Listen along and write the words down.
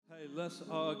Let's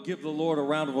give the Lord a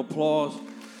round of applause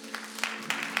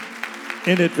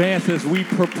in advance as we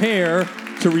prepare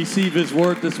to receive his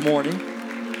word this morning.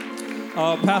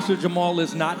 Pastor Jamal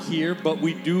is not here, but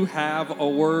we do have a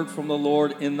word from the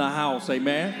Lord in the house.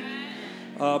 Amen.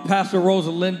 Pastor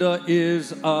Rosalinda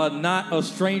is not a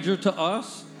stranger to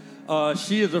us.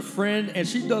 She is a friend, and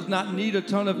she does not need a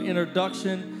ton of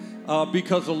introduction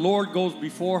because the Lord goes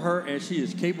before her, and she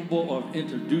is capable of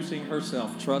introducing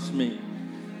herself. Trust me.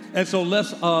 And so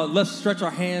let's stretch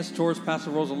our hands towards Pastor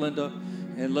Rosalinda,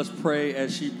 and let's pray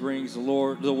as she brings the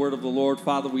word of the Lord.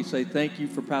 Father, we say thank you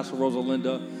for Pastor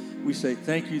Rosalinda. We say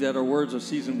thank you that our words are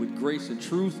seasoned with grace and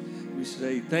truth. We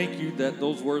say thank you that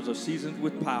those words are seasoned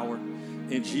with power.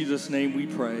 In Jesus' name we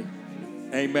pray.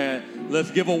 Amen.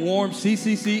 Let's give a warm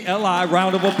CCCLI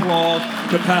round of applause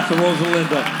to Pastor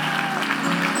Rosalinda.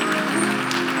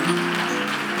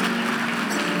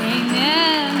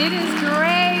 Amen. It is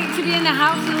great to be in the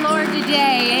house of the Lord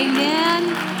today.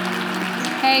 Amen.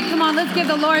 Hey, come on, let's give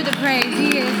the Lord the praise.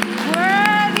 He is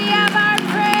worthy of our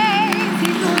praise.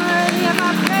 He's worthy of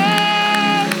our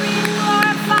praise. We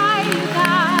glorify you,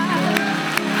 God.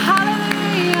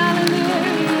 Hallelujah,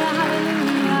 hallelujah,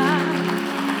 hallelujah.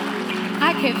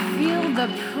 I could feel the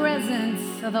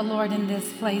presence of the Lord in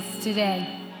this place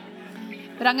today.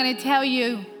 But I'm going to tell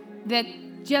you that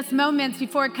just moments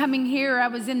before coming here, I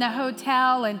was in the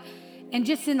hotel and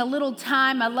just in a little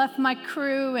time, I left my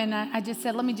crew and I just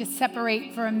said, let me just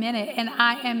separate for a minute. And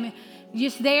I am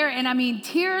just there. And I mean,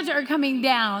 tears are coming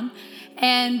down.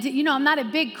 And, you know, I'm not a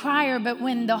big crier, but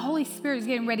when the Holy Spirit is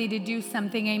getting ready to do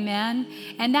something, amen.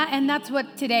 And that's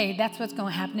what's going to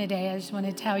happen today. I just want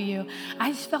to tell you,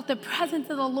 I just felt the presence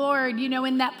of the Lord, you know,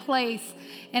 in that place.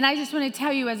 And I just want to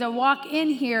tell you, as I walk in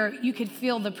here, you could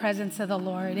feel the presence of the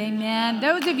Lord. Amen.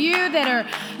 Those of you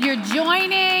you're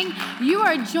joining, you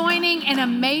are joining an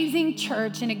amazing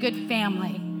church and a good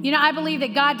family. You know, I believe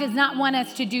that God does not want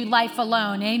us to do life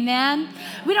alone. Amen.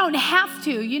 We don't have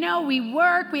to. You know, we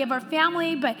work, we have our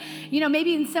family, but, you know,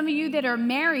 maybe in some of you that are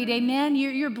married, amen,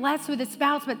 you're blessed with a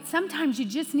spouse, but sometimes you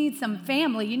just need some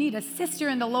family. You need a sister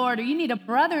in the Lord, or you need a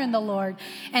brother in the Lord.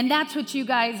 And that's what you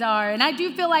guys are. And I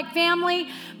do feel like family.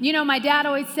 You know, my dad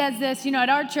always says this, you know, at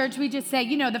our church, we just say,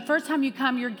 you know, the first time you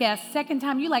come, you're guests. Second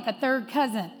time, you're like a third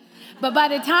cousin. But by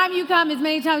the time you come, as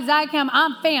many times as I come,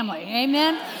 I'm family.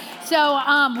 Amen. So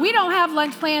we don't have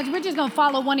lunch plans. We're just going to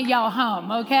follow one of y'all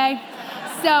home, okay?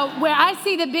 So where I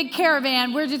see the big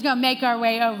caravan, we're just going to make our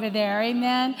way over there,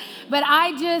 amen? But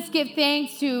I just give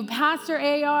thanks to Pastor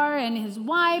AR and his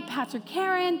wife, Pastor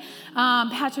Karen,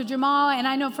 Pastor Jamal, and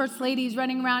I know First Lady's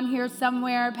running around here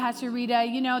somewhere, Pastor Rita.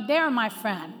 You know, they're my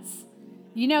friends.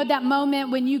 You know that moment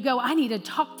when you go, I need to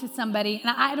talk to somebody, and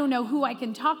I don't know who I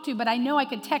can talk to, but I know I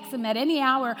could text them at any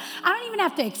hour. I don't even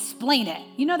have to explain it.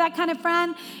 You know that kind of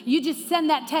friend? You just send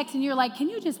that text, and you're like, can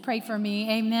you just pray for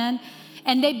me? Amen.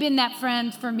 And they've been that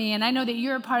friend for me, and I know that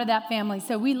you're a part of that family.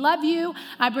 So we love you.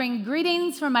 I bring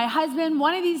greetings from my husband.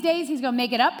 One of these days, he's going to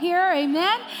make it up here.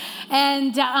 Amen.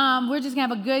 And we're just going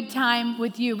to have a good time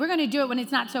with you. We're going to do it when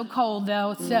it's not so cold,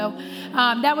 though. So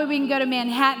that way we can go to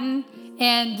Manhattan.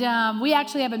 And we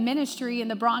actually have a ministry in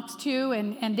the Bronx, too,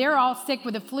 and they're all sick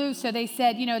with the flu. So they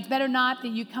said, you know, it's better not that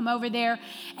you come over there.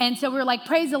 And so we're like,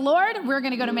 praise the Lord. We're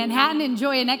going to go to Manhattan,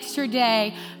 enjoy an extra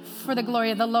day for the glory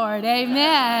of the Lord.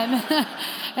 Amen.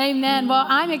 Amen. Well,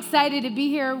 I'm excited to be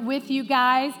here with you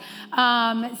guys.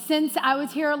 Since I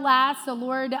was here last, the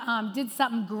Lord did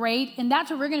something great. And that's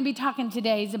what we're going to be talking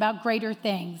today, is about greater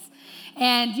things.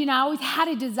 And, you know, I always had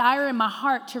a desire in my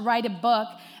heart to write a book.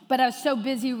 But I was so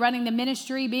busy running the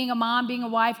ministry, being a mom, being a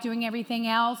wife, doing everything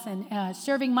else, and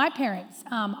serving my parents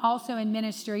also in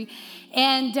ministry.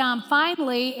 And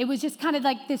finally, it was just kind of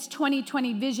like this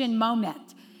 2020 vision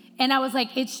moment. And I was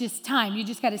like, it's just time. You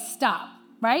just got to stop,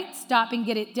 right? Stop and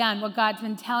get it done, what God's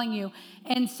been telling you.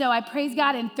 And so I praise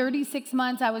God, in 36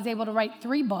 months, I was able to write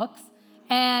 3 books.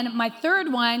 And my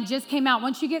third one just came out.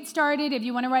 Once you get started, if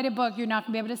you want to write a book, you're not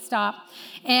going to be able to stop.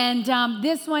 And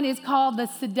this one is called The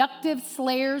Seductive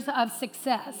Slayers of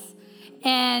Success.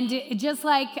 And just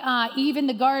like Eve in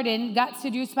the garden got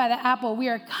seduced by the apple, we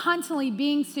are constantly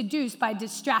being seduced by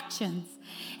distractions.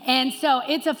 And so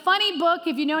it's a funny book.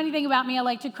 If you know anything about me, I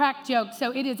like to crack jokes. So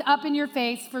it is up in your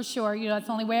face for sure. You know, that's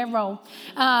the only way I roll.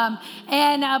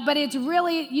 But it's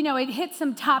really, you know, it hits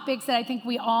some topics that I think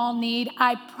we all need.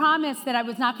 I promised that I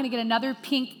was not going to get another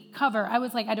pink pink cover. I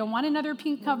was like, I don't want another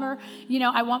pink cover.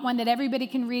 I want one that everybody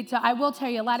can read. So I will tell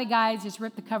you, a lot of guys just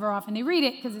rip the cover off and they read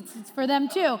it because it's for them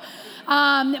too.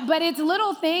 But it's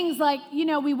little things like,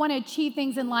 we want to achieve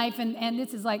things in life. And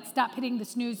this is like, stop hitting the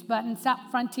snooze button, stop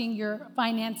fronting your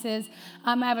finances.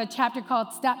 I have a chapter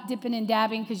called Stop Dipping and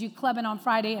Dabbing, because you clubbing on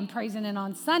Friday and praising it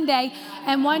on Sunday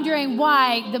and wondering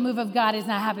why the move of God is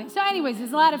not happening. So anyways,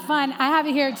 it's a lot of fun. I have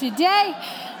it here today.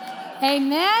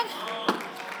 Amen.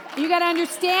 You got to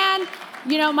understand,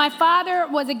 my father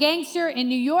was a gangster in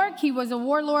New York. He was a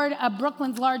warlord of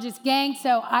Brooklyn's largest gang,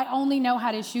 so I only know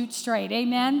how to shoot straight.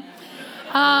 Amen.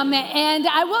 And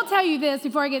I will tell you this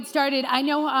before I get started. I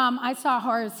know I saw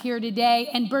Horace here today,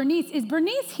 and Bernice. Is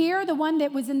Bernice here, the one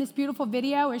that was in this beautiful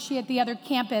video, or is she at the other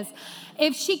campus?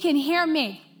 If she can hear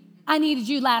me, I needed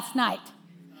you last night.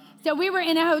 So we were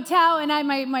in a hotel, and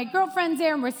my girlfriend's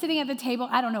there, and we're sitting at the table.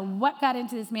 I don't know what got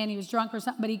into this man. He was drunk or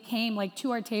something, but he came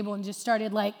to our table and just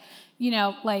started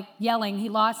yelling. He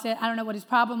lost it. I don't know what his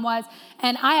problem was.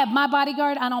 And I have my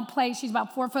bodyguard. I don't play. She's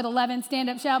about 4'11". Stand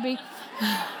up, Shelby.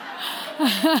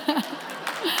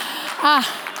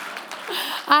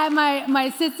 I have my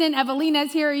assistant,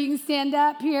 Evelina's here. You can stand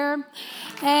up here.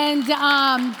 And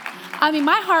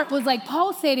my heart was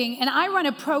pulsating. And I run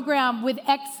a program with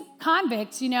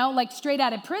ex-convicts, straight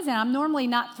out of prison. I'm normally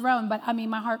not thrown, but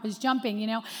my heart was jumping,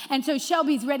 And so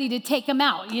Shelby's ready to take him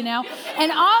out, And all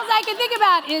I can think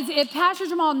about is if Pastor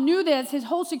Jamal knew this, his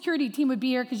whole security team would be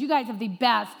here, because you guys have the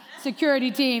best security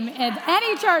team in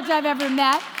any church I've ever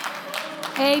met.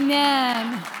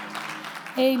 Amen.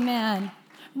 Amen.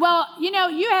 Well,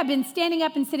 you have been standing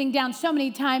up and sitting down so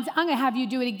many times. I'm going to have you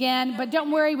do it again. But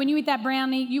don't worry, when you eat that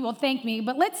brownie, you will thank me.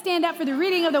 But let's stand up for the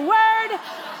reading of the word.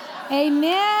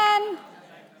 Amen.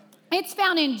 It's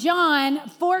found in John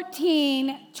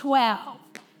 14:12.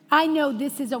 I know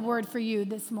this is a word for you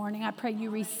this morning. I pray you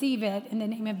receive it in the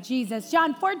name of Jesus.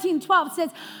 John 14:12 says,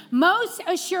 most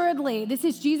assuredly, this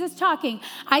is Jesus talking,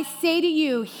 I say to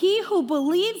you, he who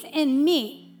believes in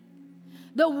me,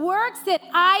 the works that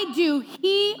I do,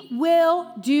 he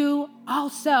will do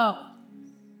also.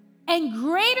 And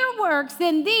greater works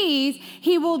than these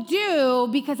he will do,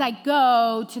 because I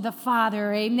go to the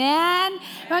Father. Amen?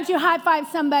 Why don't you high five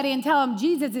somebody and tell them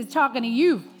Jesus is talking to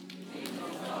you.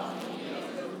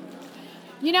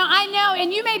 I know,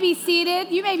 and you may be seated.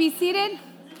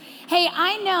 Hey,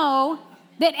 I know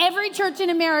that every church in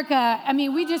America,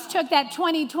 we just took that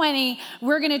 2020,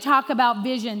 we're going to talk about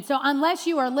vision. So unless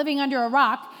you are living under a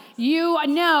rock, you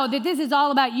know that this is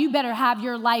all about you better have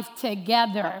your life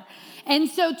together. And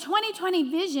so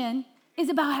 2020 vision is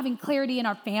about having clarity in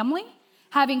our family,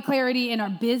 having clarity in our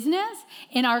business,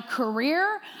 in our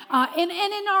career, and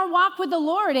in our walk with the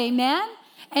Lord. Amen?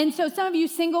 And so some of you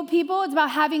single people, it's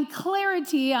about having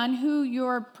clarity on who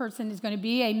your person is going to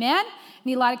be. Amen?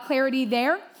 Need a lot of clarity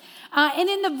there. And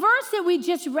in the verse that we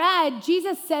just read,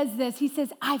 Jesus says this. He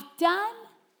says, I've done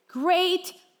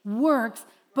great works,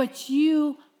 but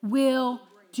you will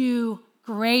do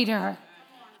greater.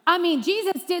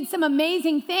 Jesus did some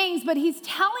amazing things, but he's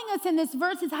telling us in this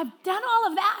verse is, I've done all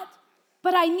of that,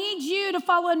 but I need you to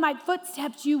follow in my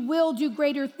footsteps. You will do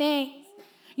greater things.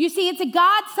 You see, it's a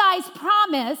God-sized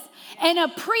promise and a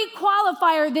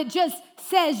pre-qualifier that just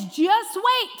says, just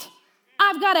wait.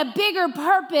 I've got a bigger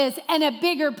purpose and a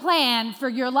bigger plan for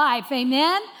your life.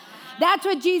 Amen? That's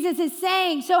what Jesus is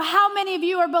saying. So how many of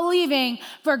you are believing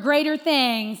for greater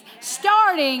things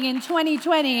starting in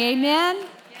 2020? Amen?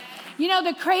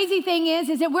 The crazy thing is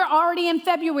that we're already in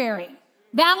February.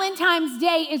 Valentine's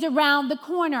Day is around the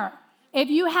corner. If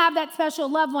you have that special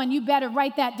loved one, you better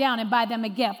write that down and buy them a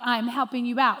gift. I'm helping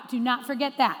you out. Do not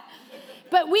forget that.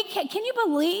 But can you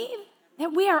believe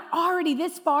that we are already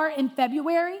this far in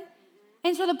February?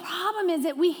 And so the problem is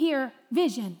that we hear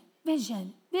vision,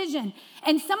 vision, vision.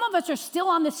 And some of us are still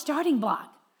on the starting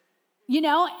block,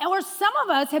 or some of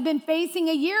us have been facing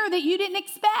a year that you didn't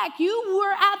expect. You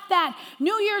were at that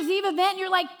New Year's Eve event. And you're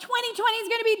like, 2020 is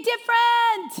going to be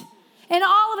different. And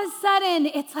all of a sudden,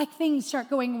 it's like things start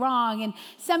going wrong. And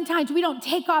sometimes we don't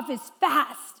take off as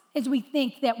fast as we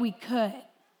think that we could.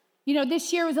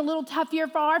 This year was a little tough year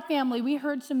for our family. We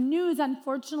heard some news,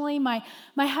 unfortunately, my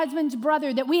husband's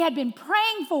brother that we had been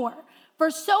praying for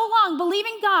so long,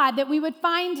 believing God that we would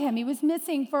find him. He was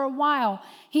missing for a while.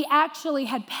 He actually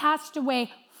had passed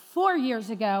away 4 years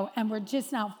ago, and we're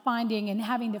just now finding and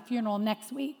having the funeral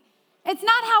next week. It's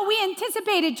not how we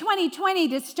anticipated 2020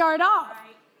 to start off.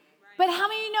 But how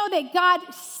many of you know that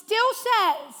God still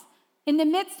says, in the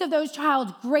midst of those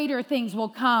trials, greater things will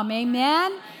come?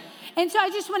 Amen? And so I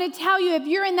just want to tell you, if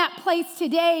you're in that place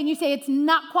today and you say, it's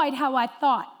not quite how I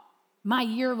thought my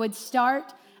year would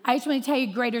start, I just want to tell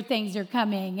you greater things are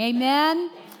coming.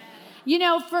 Amen? You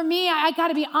know, for me, I got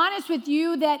to be honest with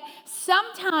you that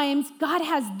sometimes God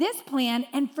has this plan,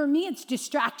 and for me, it's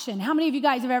distraction. How many of you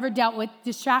guys have ever dealt with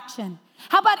distraction?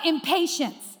 How about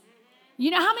impatience?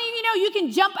 You know, how many of you know you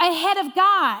can jump ahead of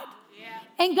God?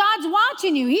 And God's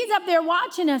watching you. He's up there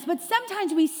watching us. But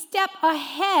sometimes we step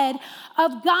ahead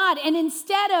of God. And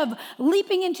instead of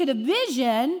leaping into the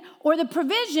vision or the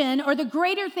provision or the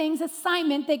greater things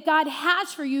assignment that God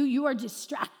has for you, you are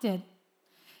distracted.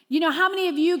 You know, how many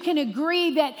of you can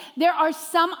agree that there are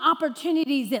some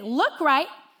opportunities that look right,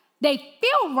 they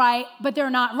feel right, but they're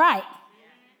not right?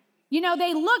 You know,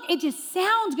 they look, it just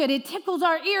sounds good. It tickles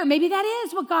our ear. Maybe that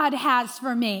is what God has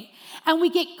for me. And we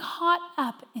get caught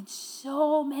up in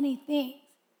so many things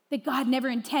that God never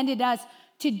intended us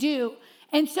to do.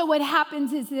 And so what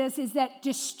happens is that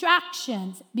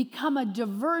distractions become a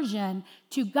diversion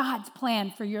to God's plan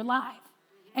for your life.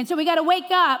 And so we got to wake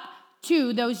up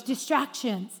to those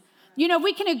distractions. You know, if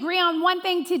we can agree on one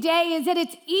thing today is that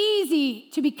it's easy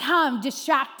to become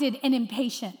distracted and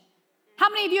impatient. How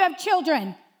many of you have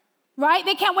children? Right?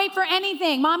 They can't wait for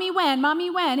anything. Mommy, when?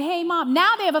 Mommy, when? Hey, Mom.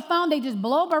 Now they have a phone. They just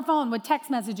blow up our phone with text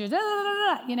messages.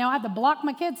 You know, I have to block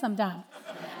my kids sometimes.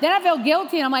 Then I feel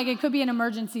guilty, and I'm like, it could be an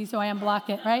emergency, so I unblock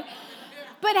it, right?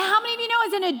 But how many of you know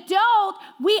as an adult,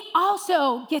 we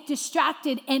also get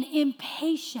distracted and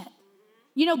impatient?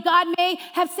 You know, God may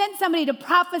have sent somebody to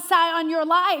prophesy on your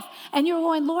life, and you're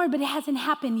going, Lord, but it hasn't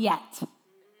happened yet.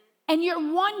 And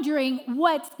you're wondering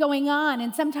what's going on,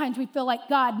 and sometimes we feel like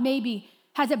God maybe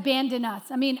has abandoned us.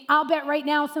 I mean, I'll bet right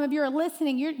now some of you are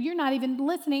listening. You're not even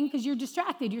listening because you're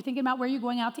distracted. You're thinking about where you're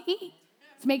going out to eat.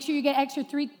 So make sure you get extra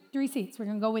three seats. We're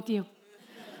going to go with you.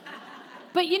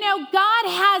 But you know, God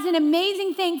has an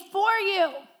amazing thing for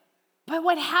you. But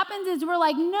what happens is we're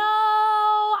like, no,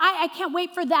 I can't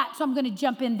wait for that, so I'm going to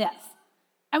jump in this.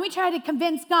 And we try to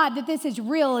convince God that this is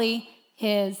really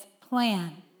his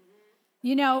plan.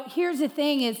 You know, here's the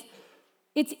thing is,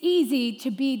 it's easy to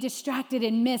be distracted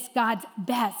and miss God's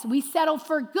best. We settle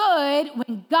for good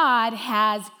when God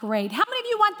has great. How many of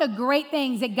you want the great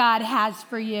things that God has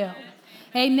for you?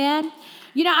 Amen.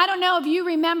 You know, I don't know if you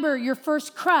remember your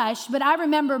first crush, but I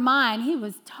remember mine. He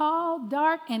was tall,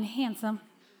 dark, and handsome.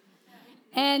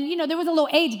 And, you know, there was a little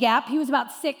age gap. He was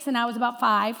about 6 and I was about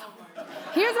 5.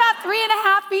 He was about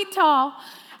 3.5 feet tall,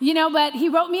 you know, but he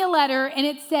wrote me a letter and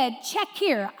it said, check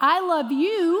here, I love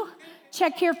you.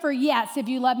 Check here for yes if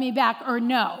you love me back or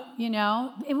no, you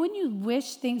know. And wouldn't you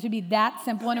wish things would be that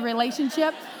simple in a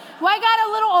relationship? Well, I got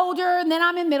a little older, and then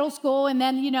I'm in middle school, and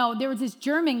then, you know, there was this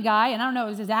German guy, and I don't know, it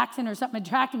was his accent or something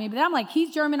attracted me, but I'm like,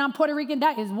 he's German, I'm Puerto Rican,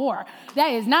 that is war. That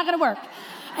is not going to work.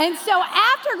 And so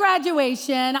after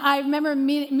graduation, I remember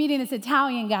meeting this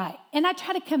Italian guy, and I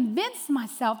tried to convince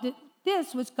myself that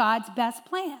this was God's best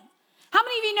plan. How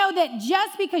many of you know that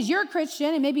just because you're a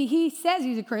Christian, and maybe he says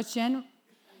he's a Christian,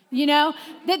 you know,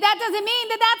 that doesn't mean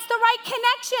that that's the right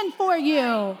connection for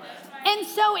you. And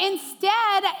so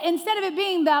instead of it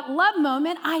being that love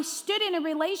moment, I stood in a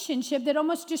relationship that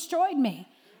almost destroyed me.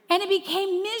 And it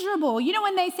became miserable. You know,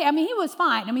 when they say, I mean, he was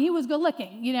fine. I mean, he was good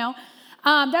looking, you know.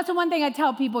 That's the one thing I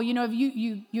tell people, you know, if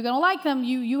you're going to like them,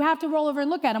 you have to roll over and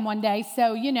look at them one day.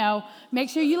 So, you know, make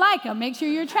sure you like them. Make sure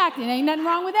you're attracted. Ain't nothing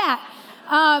wrong with that.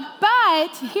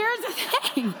 But here's the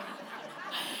thing.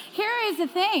 Here is the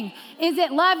thing, is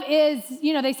that love is,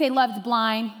 you know, they say love's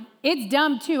blind. It's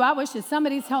dumb too. I wish that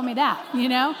somebody told me that, you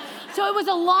know. So it was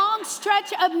a long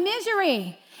stretch of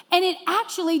misery. And it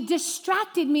actually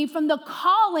distracted me from the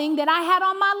calling that I had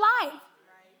on my life.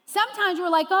 Sometimes we're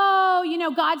like, oh, you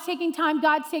know, God's taking time,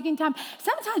 God's taking time.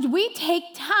 Sometimes we take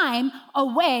time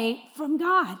away from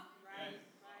God.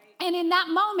 And in that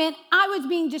moment, I was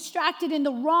being distracted in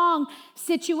the wrong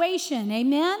situation.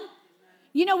 Amen?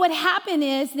 You know, what happened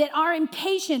is that our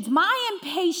impatience, my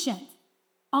impatience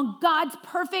on God's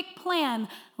perfect plan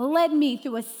led me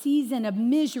through a season of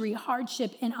misery,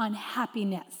 hardship, and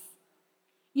unhappiness.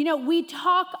 You know, we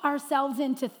talk ourselves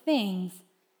into things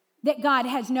that God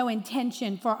has no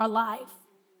intention for our life.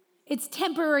 It's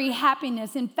temporary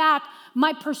happiness. In fact,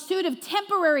 my pursuit of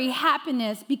temporary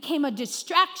happiness became a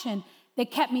distraction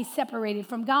that kept me separated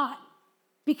from God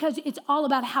because it's all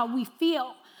about how we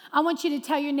feel. I want you to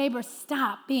tell your neighbor,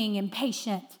 stop being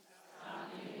impatient.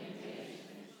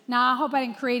 Now, I hope I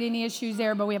didn't create any issues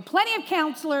there, but we have plenty of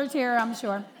counselors here, I'm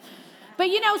sure. But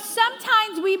you know,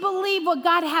 sometimes we believe what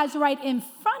God has right in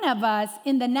front of us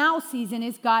in the now season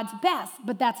is God's best,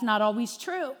 but that's not always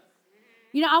true.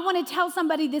 You know, I want to tell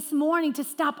somebody this morning to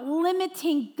stop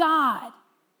limiting God.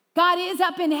 God is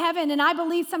up in heaven, and I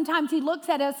believe sometimes he looks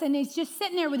at us and he's just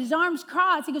sitting there with his arms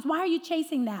crossed. He goes, why are you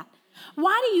chasing that?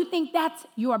 Why do you think that's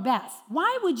your best?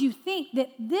 Why would you think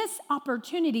that this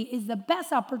opportunity is the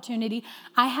best opportunity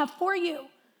I have for you?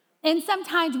 And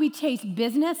sometimes we chase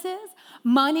businesses,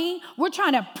 money. We're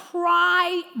trying to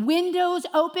pry windows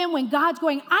open when God's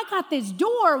going, I got this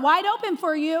door wide open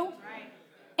for you. Right.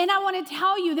 And I want to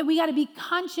tell you that we got to be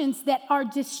conscious that our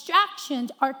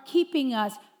distractions are keeping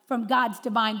us from God's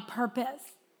divine purpose.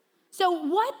 So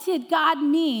what did God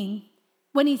mean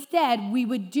when he said we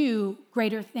would do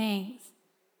greater things?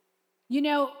 You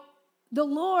know, the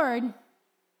Lord,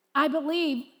 I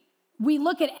believe, we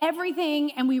look at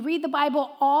everything and we read the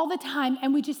Bible all the time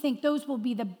and we just think those will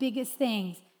be the biggest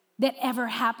things that ever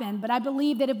happen. But I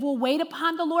believe that if we'll wait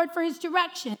upon the Lord for his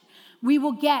direction, we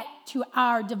will get to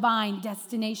our divine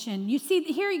destination. You see,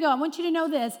 here you go. I want you to know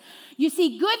this. You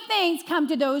see, good things come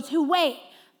to those who wait.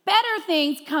 Better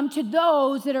things come to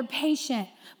those that are patient.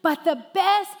 But the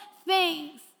best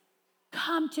things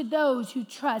come to those who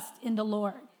trust in the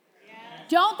Lord.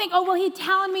 Don't think, oh, well, he's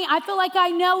telling me, I feel like I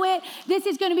know it. This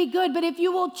is going to be good. But if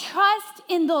you will trust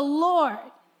in the Lord,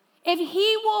 if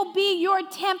he will be your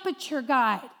temperature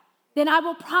guide, then I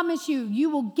will promise you, you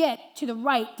will get to the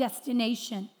right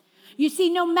destination. You see,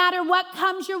 no matter what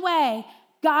comes your way,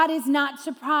 God is not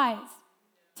surprised.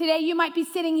 Today, you might be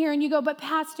sitting here and you go, but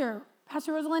Pastor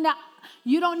Rosalinda,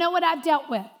 you don't know what I've dealt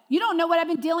with. You don't know what I've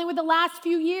been dealing with the last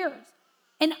few years.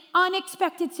 And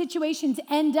unexpected situations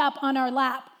end up on our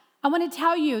lap. I want to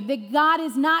tell you that God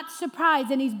is not surprised,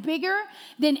 and he's bigger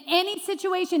than any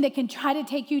situation that can try to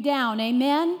take you down.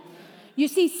 Amen? You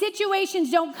see, situations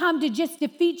don't come to just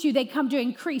defeat you. They come to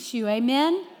increase you.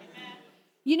 Amen?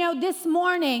 You know, this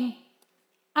morning,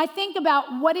 I think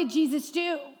about what did Jesus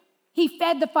do? He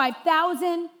fed the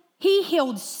 5,000. He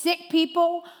healed sick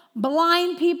people,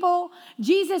 blind people.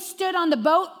 Jesus stood on the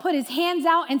boat, put his hands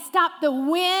out, and stopped the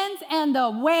winds and the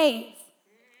waves.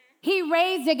 He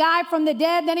raised a guy from the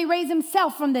dead, then he raised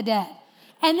himself from the dead.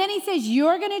 And then he says,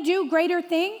 you're going to do greater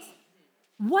things?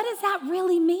 What does that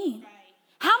really mean?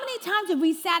 How many times have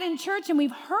we sat in church and we've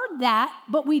heard that,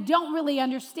 but we don't really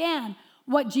understand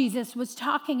what Jesus was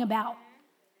talking about?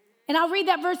 And I'll read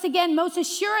that verse again. Most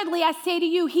assuredly, I say to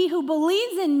you, he who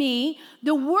believes in me,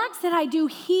 the works that I do,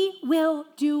 he will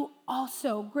do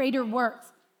also. Greater works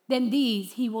than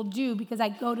these he will do because I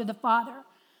go to the Father.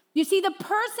 You see, the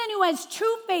person who has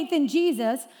true faith in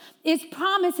Jesus is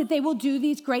promised that they will do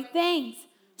these great things.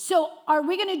 So are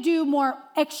we going to do more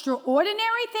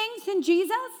extraordinary things in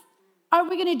Jesus? Are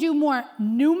we going to do more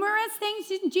numerous things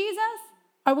in Jesus?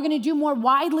 Are we going to do more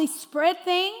widely spread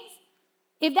things?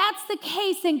 If that's the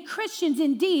case, then Christians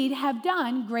indeed have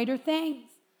done greater things.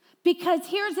 Because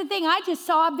here's the thing, I just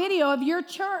saw a video of your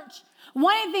church.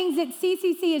 One of the things that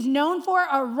CCC is known for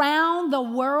around the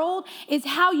world is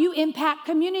how you impact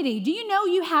community. Do you know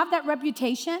you have that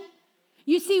reputation?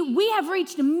 You see, we have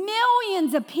reached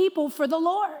millions of people for the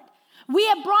Lord. We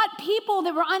have brought people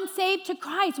that were unsaved to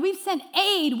Christ. We've sent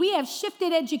aid. We have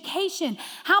shifted education.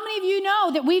 How many of you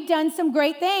know that we've done some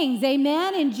great things?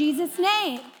 Amen, in Jesus'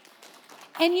 name.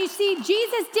 And you see,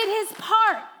 Jesus did his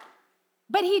part,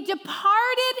 but he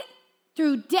departed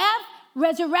through death,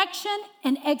 resurrection,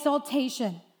 and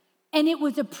exaltation. And it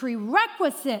was a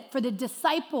prerequisite for the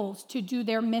disciples to do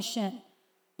their mission.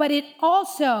 But it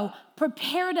also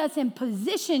prepared us and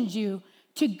positioned you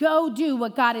to go do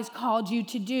what God has called you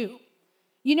to do.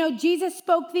 You know, Jesus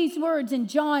spoke these words in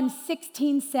John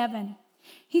 16:7.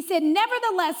 He said,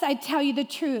 nevertheless, I tell you the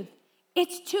truth.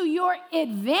 It's to your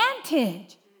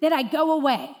advantage that I go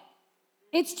away.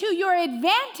 It's to your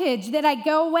advantage that I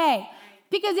go away.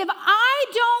 Because if I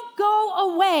don't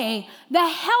go away, the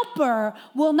helper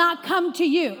will not come to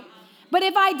you. But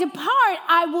if I depart,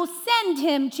 I will send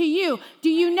him to you. Do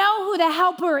you know who the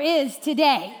helper is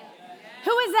today?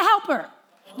 Who is the helper?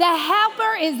 The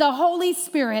helper is the Holy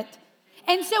Spirit.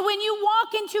 And so when you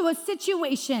walk into a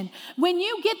situation, when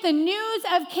you get the news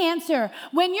of cancer,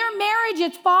 when your marriage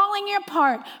is falling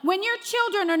apart, when your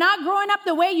children are not growing up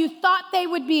the way you thought they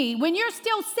would be, when you're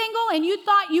still single and you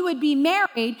thought you would be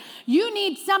married, you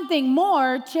need something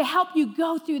more to help you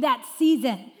go through that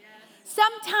season.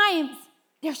 Sometimes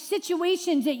there's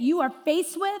situations that you are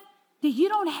faced with that you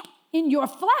don't have in your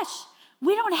flesh.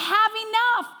 We don't have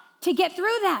enough to get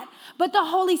through that. But the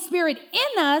Holy Spirit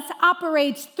in us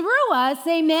operates through us,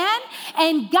 amen,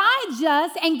 and guides us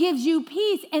and gives you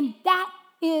peace. And that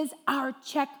is our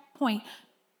checkpoint.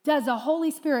 Does the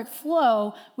Holy Spirit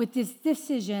flow with this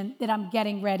decision that I'm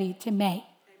getting ready to make? Amen.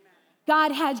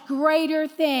 God has greater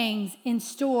things in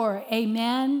store, amen?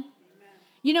 Amen.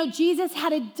 You know, Jesus had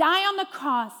to die on the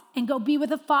cross and go be with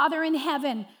the Father in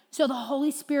heaven so the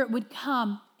Holy Spirit would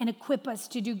come and equip us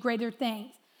to do greater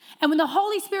things. And when the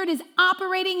Holy Spirit is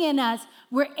operating in us,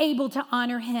 we're able to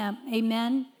honor him.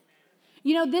 Amen.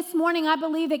 You know, this morning, I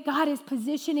believe that God is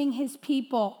positioning his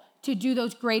people to do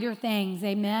those greater things.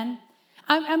 Amen.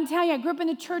 I'm telling you, I grew up in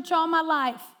the church all my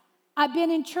life. I've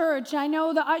been in church. I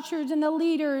know the ushers and the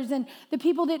leaders and the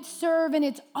people that serve, and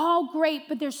it's all great.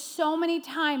 But there's so many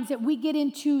times that we get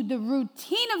into the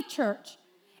routine of church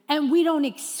and we don't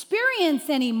experience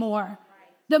anymore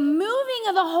the moving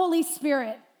of the Holy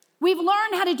Spirit. We've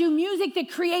learned how to do music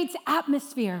that creates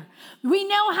atmosphere. We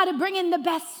know how to bring in the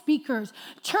best speakers.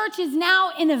 Church is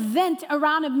now an event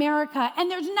around America, and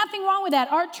there's nothing wrong with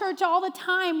that. Our church all the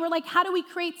time, we're like, how do we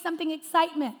create something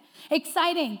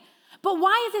exciting? But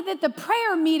why is it that the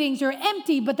prayer meetings are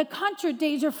empty, but the concert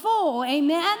days are full?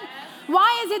 Amen?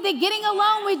 Why is it that getting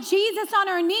alone with Jesus on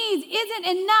our knees isn't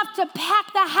enough to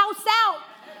pack the house out?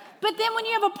 But then when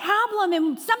you have a problem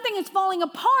and something is falling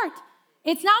apart,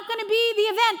 it's not going to be the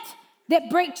event that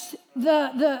breaks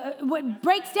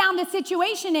down the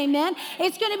situation, amen?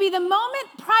 It's going to be the moment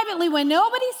privately when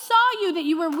nobody saw you that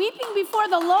you were weeping before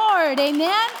the Lord,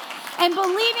 amen? And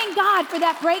believing God for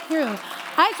that breakthrough.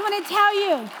 I just want to tell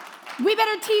you, we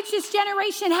better teach this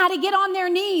generation how to get on their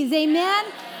knees, amen?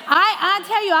 I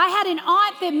tell you, I had an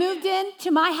aunt that moved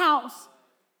into my house.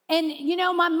 And, you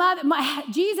know,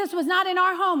 Jesus was not in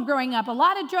our home growing up. A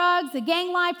lot of drugs, the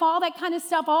gang life, all that kind of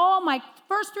stuff. All my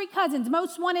first 3 cousins,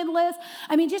 most wanted list.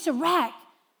 I mean, just a wreck.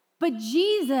 But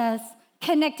Jesus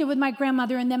connected with my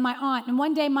grandmother and then my aunt. And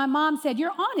one day my mom said,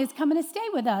 your aunt is coming to stay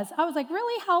with us. I was like,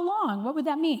 really? How long? What would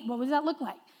that mean? What would that look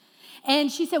like?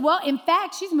 And she said, well, in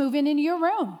fact, she's moving into your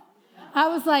room. I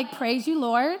was like, praise you,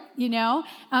 Lord, you know.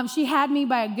 She had me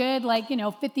by a good,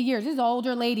 50 years. This is an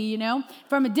older lady, you know,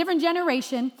 from a different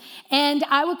generation. And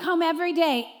I would come every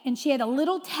day, and she had a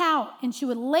little towel, and she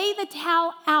would lay the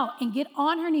towel out and get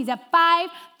on her knees at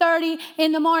 5:30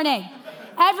 in the morning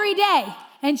every day.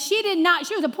 And she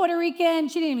was a Puerto Rican.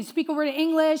 She didn't even speak a word of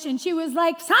English. And she was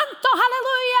like, Santo,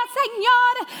 hallelujah,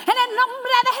 Señor, en el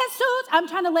nombre de Jesús. I'm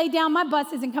trying to lay down. My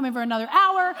bus isn't coming for another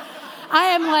hour. I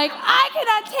am like, I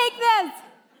cannot take this.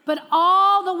 But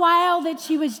all the while that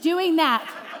she was doing that,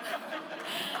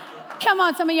 come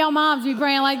on, some of y'all moms be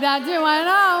praying like that too, I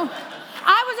know.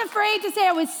 I was afraid to say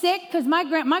I was sick because my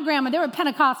grandma, they were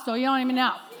Pentecostal, you don't even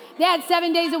know. They had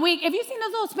 7 days a week. Have you seen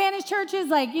those little Spanish churches,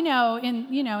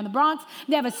 in the Bronx?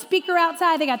 They have a speaker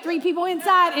outside. They got 3 people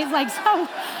inside. It's like, so,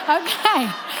 okay.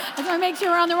 I just want to make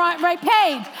sure we're on the right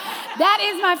page. That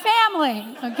is my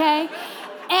family, okay?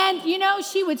 And, you know,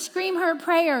 she would scream her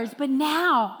prayers. But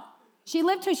now, she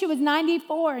lived till she was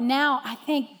 94. Now, I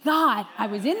thank God I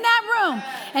was in that room.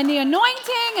 And the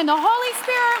anointing and the Holy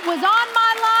Spirit was on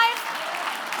my life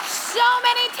so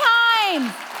many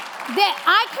times that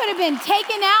I could have been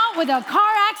taken out with a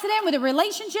car accident, with a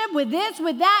relationship, with this,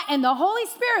 with that, and the Holy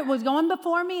Spirit was going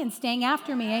before me and staying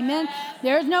after me, amen?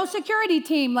 There's no security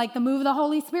team like the move of the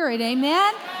Holy Spirit,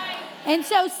 amen? And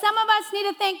so some of us need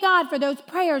to thank God for those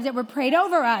prayers that were prayed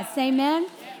over us, amen?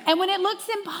 And when it looks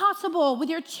impossible with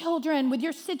your children, with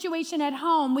your situation at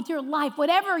home, with your life,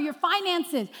 whatever, your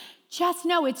finances, just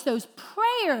know it's those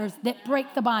prayers that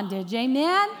break the bondage,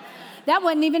 amen? That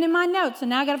wasn't even in my notes, so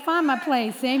now I got to find my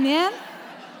place. Amen?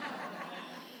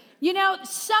 You know,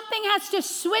 something has to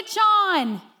switch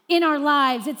on in our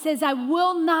lives. It says, I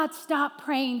will not stop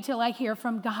praying till I hear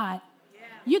from God.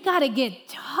 You got to get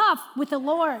tough with the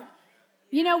Lord.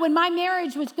 You know, when my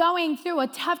marriage was going through a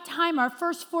tough time, our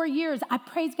first 4 years, I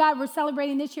praise God, we're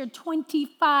celebrating this year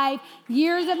 25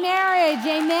 years of marriage.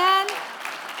 Amen?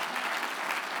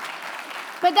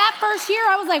 But that first year,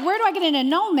 I was like, where do I get an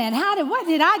annulment? What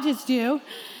did I just do?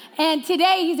 And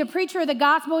today, he's a preacher of the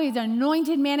gospel. He's an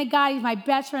anointed man of God. He's my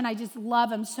best friend. I just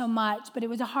love him so much. But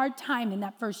it was a hard time in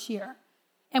that first year.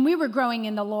 And we were growing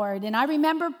in the Lord. And I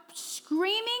remember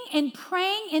screaming and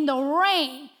praying in the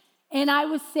rain. And I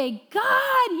would say,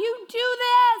 God, you do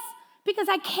this because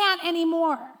I can't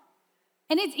anymore.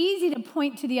 And it's easy to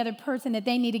point to the other person that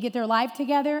they need to get their life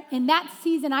together. In that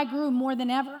season, I grew more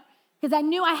than ever. Because I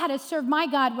knew I had to serve my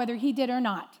God whether he did or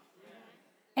not.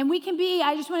 And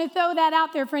I just want to throw that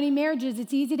out there for any marriages.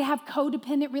 It's easy to have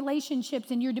codependent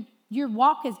relationships and your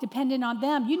walk is dependent on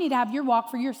them. You need to have your walk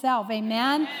for yourself,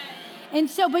 amen? And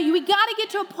so, but we got to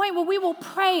get to a point where we will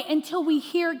pray until we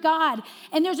hear God.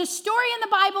 And there's a story in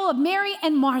the Bible of Mary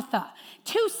and Martha,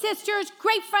 2 sisters,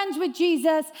 great friends with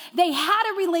Jesus. They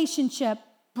had a relationship.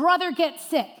 Brother gets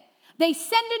sick. They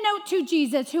send a note to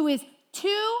Jesus, who is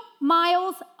 2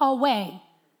 miles away.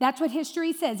 That's what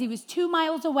history says. He was 2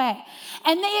 miles away.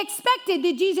 And they expected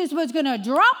that Jesus was going to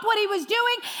drop what he was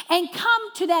doing and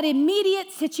come to that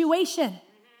immediate situation.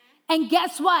 And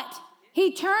guess what?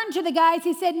 He turned to the guys.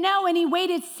 He said, no, and he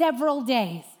waited several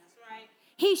days.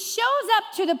 He shows up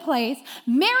to the place.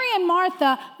 Mary and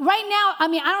Martha, right now, I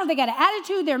don't know if they got an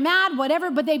attitude, they're mad,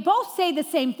 whatever, but they both say the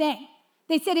same thing.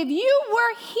 They said, if you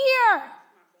were here,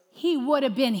 he would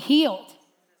have been healed.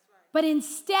 But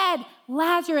instead,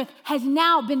 Lazarus has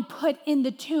now been put in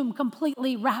the tomb,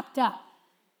 completely wrapped up.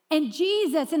 And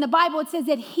Jesus, in the Bible, it says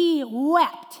that he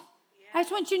wept. I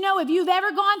just want you to know, if you've ever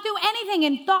gone through anything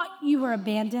and thought you were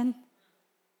abandoned,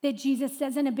 that Jesus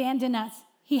doesn't abandon us.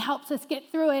 He helps us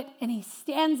get through it, and he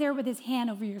stands there with his hand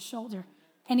over your shoulder,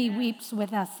 and he weeps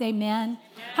with us. Amen.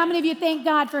 How many of you thank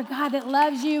God for a God that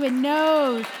loves you and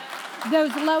knows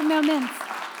those low moments?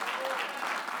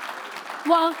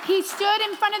 Well, he stood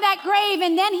in front of that grave,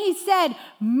 and then he said,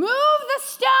 move the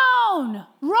stone,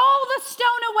 roll the stone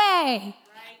away.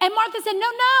 And Martha said,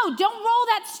 no, don't roll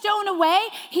that stone away.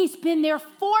 He's been there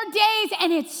 4 days,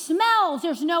 and it smells.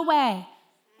 There's no way.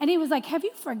 And he was like, have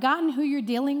you forgotten who you're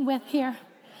dealing with here?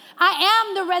 I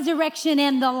am the resurrection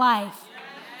and the life.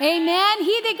 Amen.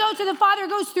 He that goes to the Father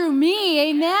goes through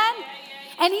me. Amen.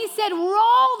 And he said,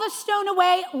 roll the stone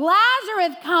away.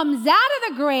 Lazarus comes out of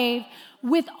the grave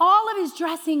with all of his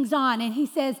dressings on. And he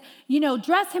says,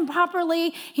 dress him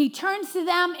properly. He turns to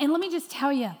them. And let me just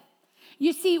tell you,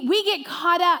 you see, we get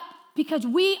caught up because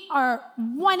we are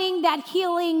wanting that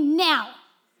healing now.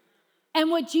 And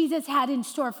what Jesus had in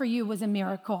store for you was a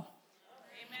miracle.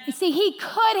 Amen. You see, he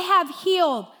could have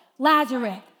healed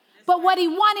Lazarus, but what he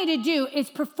wanted to do is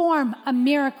perform a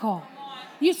miracle.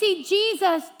 You see,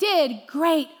 Jesus did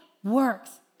great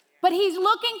works, but he's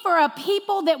looking for a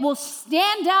people that will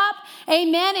stand up,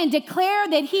 amen, and declare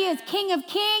that he is King of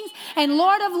Kings and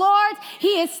Lord of Lords.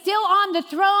 He is still on the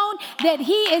throne, that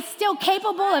he is still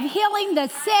capable of healing the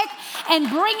sick and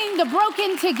bringing the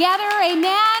broken together,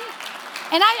 amen.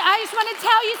 And I just want to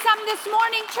tell you something this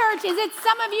morning, church, is that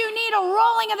some of you need a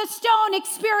rolling of the stone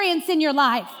experience in your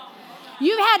life.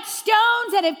 You've had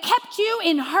stones that have kept you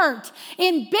in hurt,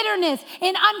 in bitterness,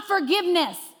 in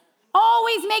unforgiveness,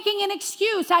 always making an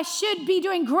excuse. I should be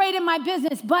doing great in my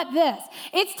business, but this.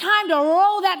 It's time to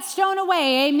roll that stone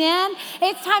away, amen?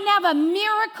 It's time to have a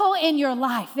miracle in your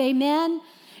life, amen?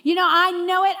 I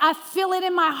know it. I feel it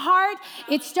in my heart.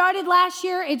 It started last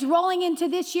year. It's rolling into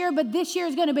this year, but this year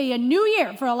is going to be a new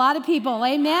year for a lot of people.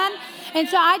 Amen. And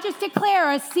so I just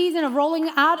declare a season of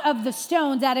rolling out of the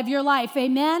stones out of your life.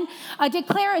 Amen. I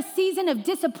declare a season of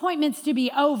disappointments to be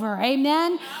over.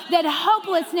 Amen. That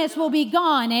hopelessness will be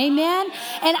gone. Amen.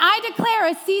 And I declare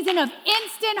a season of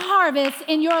instant harvest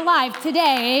in your life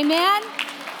today. Amen.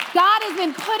 God has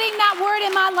been putting that word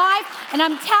in my life, and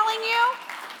I'm telling you,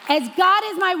 as God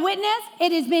is my witness,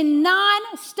 it has been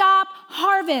non-stop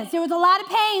harvest. There was a lot of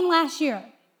pain last year.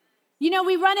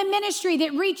 We run a ministry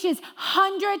that reaches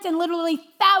hundreds and literally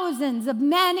thousands of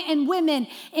men and women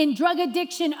in drug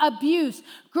addiction, abuse,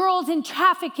 girls in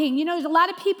trafficking. There's a lot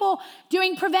of people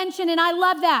doing prevention, and I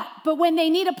love that. But when they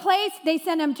need a place, they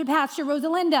send them to Pastor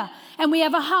Rosalinda, and we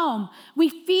have a home. We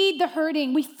feed the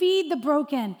hurting. We feed the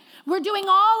broken. We're doing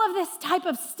all of this type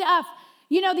of stuff.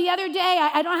 The other day,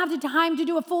 I don't have the time to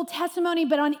do a full testimony,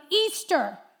 but on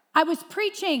Easter, I was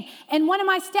preaching, and one of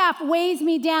my staff weighs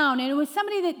me down, and it was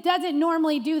somebody that doesn't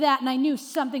normally do that, and I knew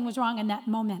something was wrong in that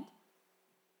moment.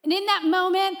 And in that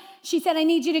moment, she said, I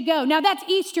need you to go. Now, that's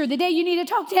Easter, the day you need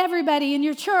to talk to everybody in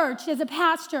your church as a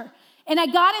pastor. And I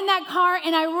got in that car,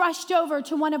 and I rushed over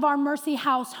to one of our Mercy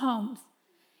House homes.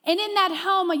 And in that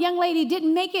home, a young lady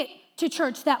didn't make it to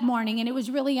church that morning, and it was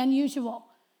really unusual.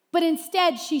 But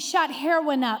instead, she shot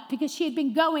heroin up because she had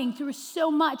been going through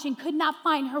so much and could not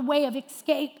find her way of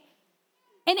escape.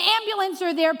 An ambulance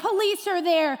are there, police are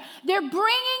there. They're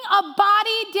bringing a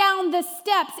body down the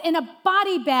steps in a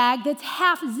body bag that's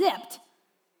half zipped.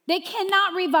 They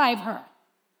cannot revive her.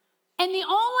 And the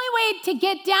only way to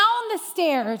get down the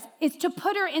stairs is to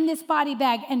put her in this body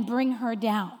bag and bring her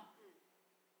down.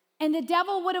 And the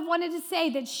devil would have wanted to say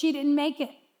that she didn't make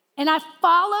it. And I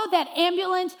followed that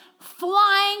ambulance,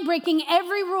 flying, breaking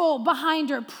every rule behind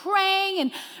her, praying.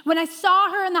 And when I saw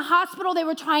her in the hospital, they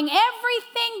were trying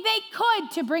everything they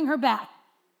could to bring her back.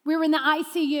 We were in the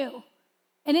ICU.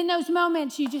 And in those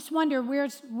moments, you just wonder,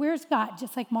 where's God?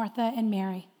 Just like Martha and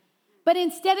Mary. But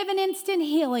instead of an instant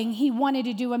healing, he wanted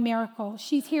to do a miracle.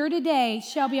 She's here today.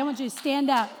 Shelby, I want you to stand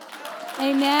up.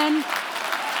 Amen.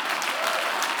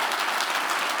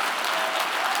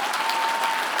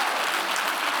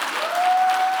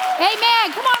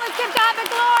 Amen. Come on, let's give God the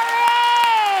glory.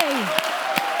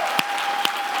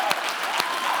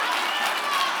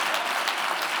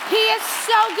 He is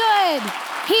so good.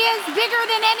 He is bigger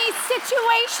than any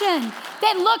situation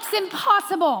that looks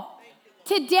impossible.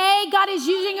 today, God is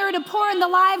using her to pour in the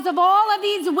lives of all of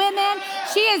these women.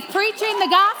 She is preaching the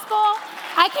gospel.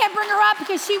 I can't bring her up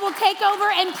because she will take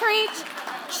over and preach.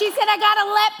 She said, I got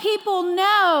to let people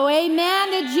know,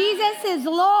 amen, that Jesus is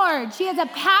Lord. She has a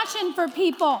passion for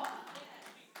people.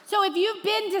 So if you've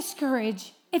been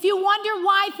discouraged, if you wonder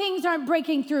why things aren't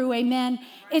breaking through, amen,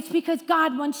 it's because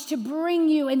God wants to bring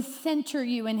you and center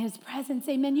you in his presence,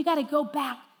 amen. You got to go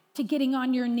back to getting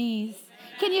on your knees.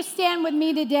 Can you stand with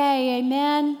me today,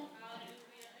 amen?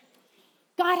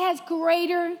 God has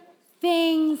greater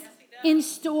things in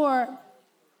store.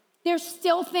 There's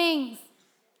still things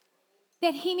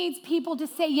that he needs people to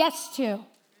say yes to.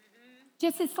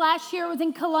 Just this last year, I was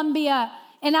in Colombia,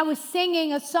 and I was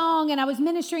singing a song, and I was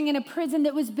ministering in a prison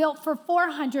that was built for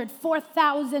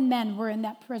 4,000 men were in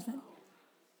that prison.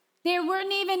 They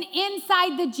weren't even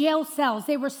inside the jail cells.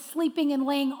 They were sleeping and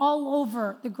laying all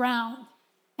over the ground.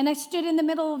 And I stood in the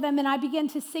middle of them, and I began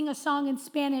to sing a song in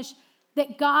Spanish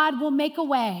that God will make a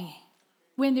way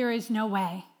when there is no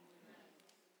way.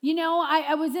 You know,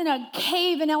 I was in a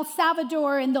cave in El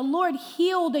Salvador, and the Lord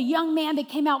healed a young man that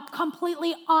came out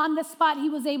completely on the spot.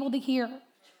 He was able to hear.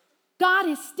 God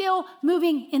is still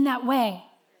moving in that way.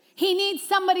 He needs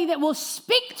somebody that will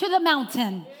speak to the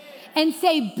mountain and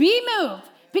say, be moved,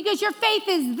 because your faith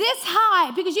is this high,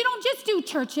 because you don't just do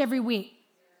church every week,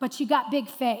 but you got big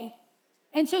faith.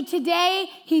 And so today,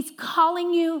 he's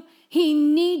calling you. He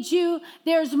needs you.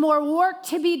 There's more work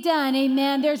to be done,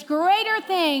 amen. There's greater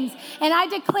things. And I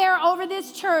declare over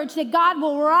this church that God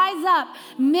will rise up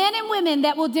men and women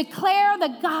that will declare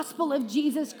the gospel of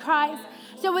Jesus Christ.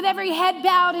 So with every head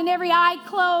bowed and every eye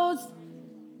closed,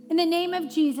 in the name of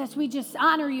Jesus, we just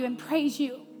honor you and praise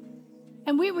you.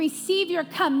 And we receive your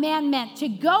commandment to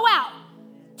go out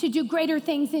to do greater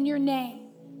things in your name.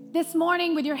 This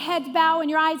morning, with your heads bowed and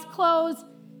your eyes closed,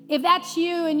 if that's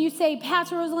you and you say,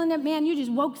 Pastor Rosalinda, man, you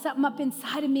just woke something up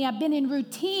inside of me. I've been in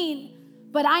routine,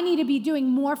 but I need to be doing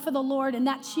more for the Lord, and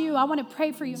that's you. I want to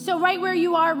pray for you. So right where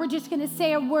you are, we're just going to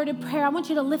say a word of prayer. I want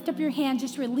you to lift up your hand,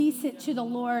 just release it to the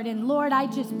Lord. And Lord, I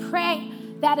just pray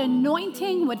that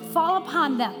anointing would fall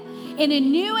upon them in a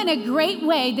new and a great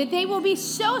way, that they will be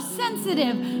so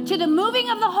sensitive to the moving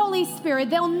of the Holy Spirit.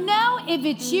 They'll know if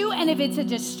it's you and if it's a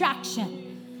distraction.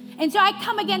 And so I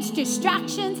come against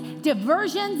distractions,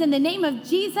 diversions in the name of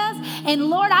Jesus. And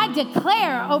Lord, I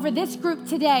declare over this group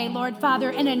today, Lord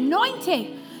Father, an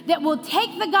anointing that will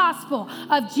take the gospel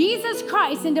of Jesus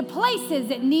Christ into places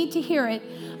that need to hear it.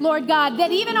 Lord God,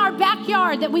 that even our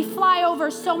backyard that we fly over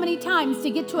so many times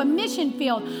to get to a mission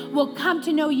field will come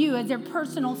to know you as their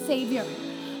personal Savior.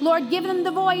 Lord, give them the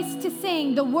voice to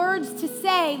sing, the words to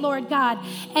say, Lord God,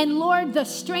 and Lord, the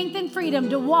strength and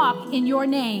freedom to walk in your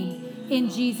name. In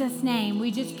Jesus' name,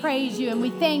 we just praise you and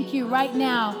we thank you right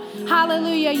now.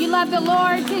 Hallelujah. You love the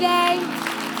Lord today?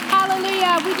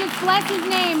 Hallelujah. We just bless his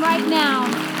name right now.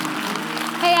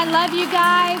 Hey, I love you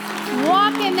guys.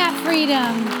 Walk in that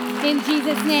freedom in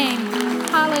Jesus' name.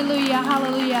 Hallelujah.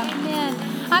 Hallelujah. Amen.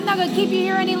 I'm not going to keep you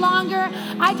here any longer.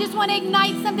 I just want to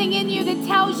ignite something in you that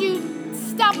tells you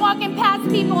stop walking past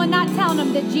people and not telling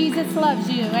them that Jesus loves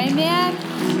you. Amen.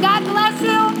 God bless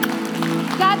you.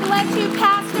 God bless you,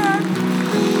 Pastor.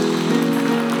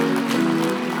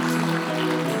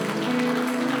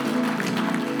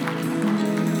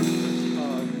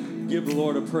 Give the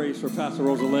Lord a praise for Pastor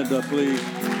Rosalinda, please.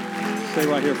 Stay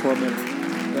right here for a minute.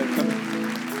 Okay, come in.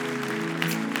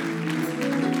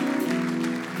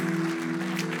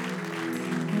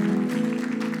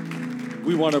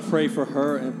 We want to pray for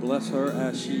her and bless her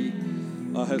as she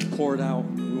has poured out.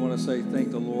 We want to say thank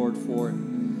the Lord for it.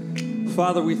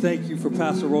 Father, we thank you for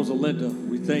Pastor Rosalinda.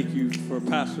 We thank you for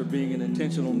Pastor being an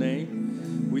intentional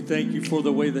name. We thank you for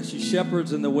the way that she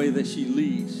shepherds and the way that she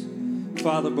leads.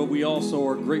 Father, but we also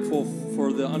are grateful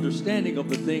for the understanding of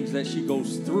the things that she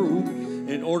goes through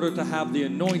in order to have the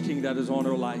anointing that is on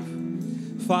her life.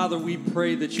 Father, we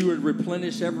pray that you would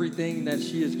replenish everything that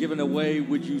she has given away.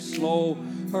 Would you slow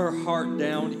her heart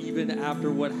down even after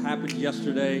what happened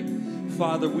yesterday?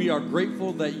 Father, we are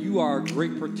grateful that you are a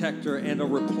great protector and a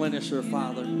replenisher,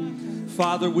 Father.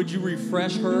 Father, would you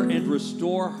refresh her and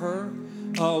restore her?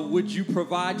 Would you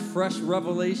provide fresh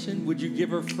revelation? Would you give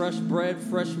her fresh bread,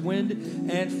 fresh wind,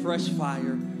 and fresh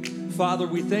fire? Father,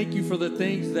 we thank you for the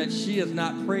things that she has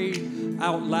not prayed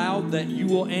out loud that you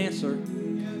will answer.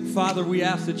 Father, we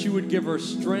ask that you would give her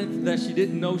strength that she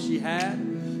didn't know she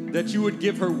had, that you would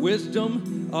give her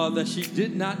wisdom that she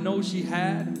did not know she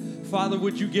had. Father,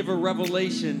 would you give her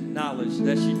revelation knowledge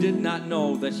that she did not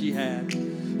know that she had?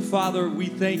 Father, we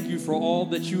thank you for all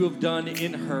that you have done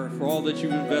in her, for all that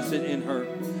you've invested in her.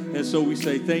 And so we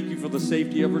say thank you for the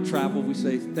safety of her travel. We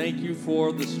say thank you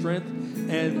for the strength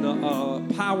and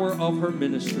the power of her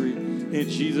ministry. In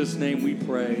Jesus' name we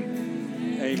pray.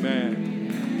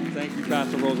 Amen. Thank you,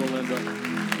 Pastor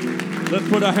Rosalinda. Let's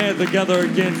put our hands together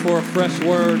again for a fresh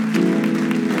word.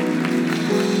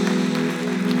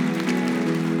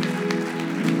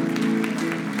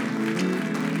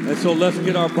 And so let's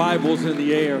get our Bibles in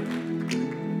the air.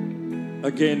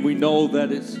 Again, we know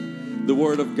that it's the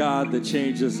Word of God that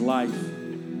changes life.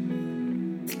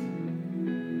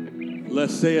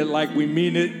 Let's say it like we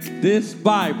mean it. This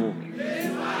Bible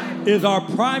is our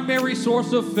primary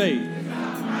source of faith.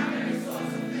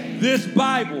 This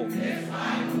Bible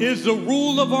is the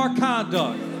rule of our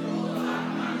conduct.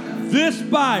 This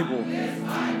Bible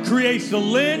creates the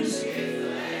lens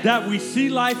that we see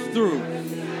life through.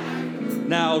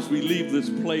 Now, as we leave this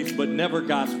place, but never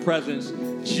God's presence,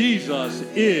 Jesus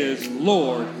is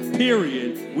Lord,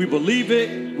 period. We believe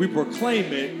it, we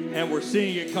proclaim it, and we're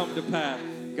seeing it come to pass.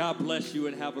 God bless you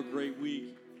and have a great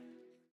week.